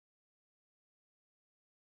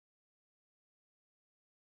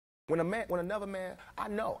When another man, I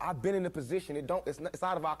know, I've been in a position, it's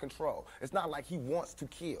out of our control. It's not like he wants to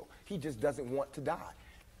kill. He just doesn't want to die.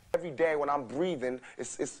 Every day when I'm breathing,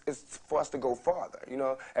 it's for us to go farther, you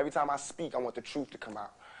know? Every time I speak, I want the truth to come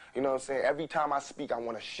out. You know what I'm saying? Every time I speak, I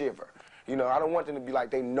want to shiver. You know, I don't want them to be like,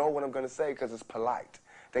 they know what I'm going to say because it's polite.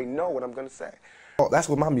 They know what I'm going to say. Oh, that's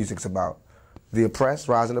what my music's about. The oppressed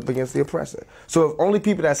rising up against the oppressor. So if only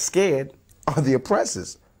people that's scared are the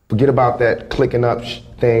oppressors. Forget about that clicking up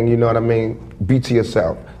thing, you know what I mean? Be to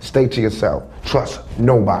yourself. Stay to yourself. Trust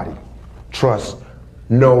nobody. Trust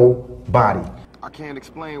nobody. I can't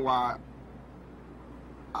explain why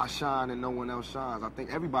I shine and no one else shines. I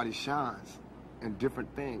think everybody shines in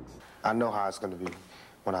different things. I know how it's gonna be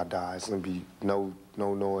when I die. It's gonna be no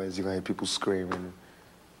noise. You're gonna hear people screaming.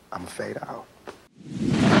 I'm gonna fade out.